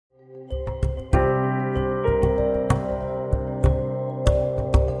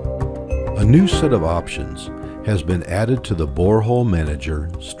new set of options has been added to the Borehole Manager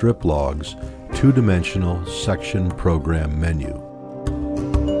StripLogs two-dimensional section program menu.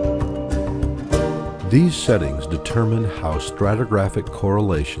 These settings determine how stratigraphic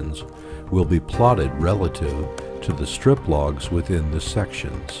correlations will be plotted relative to the strip logs within the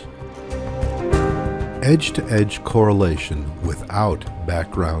sections. Edge-to-edge correlation without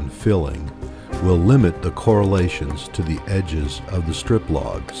background filling will limit the correlations to the edges of the strip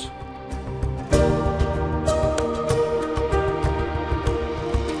logs.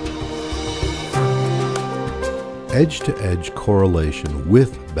 Edge-to-edge correlation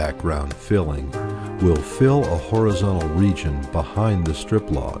with background filling will fill a horizontal region behind the strip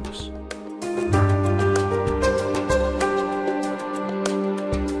logs.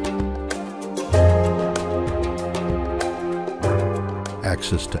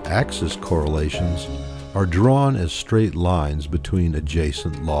 Axis-to-axis correlations are drawn as straight lines between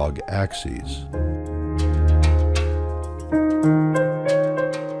adjacent log axes.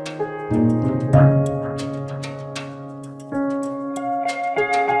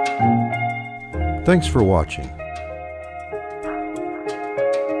 Thanks for watching.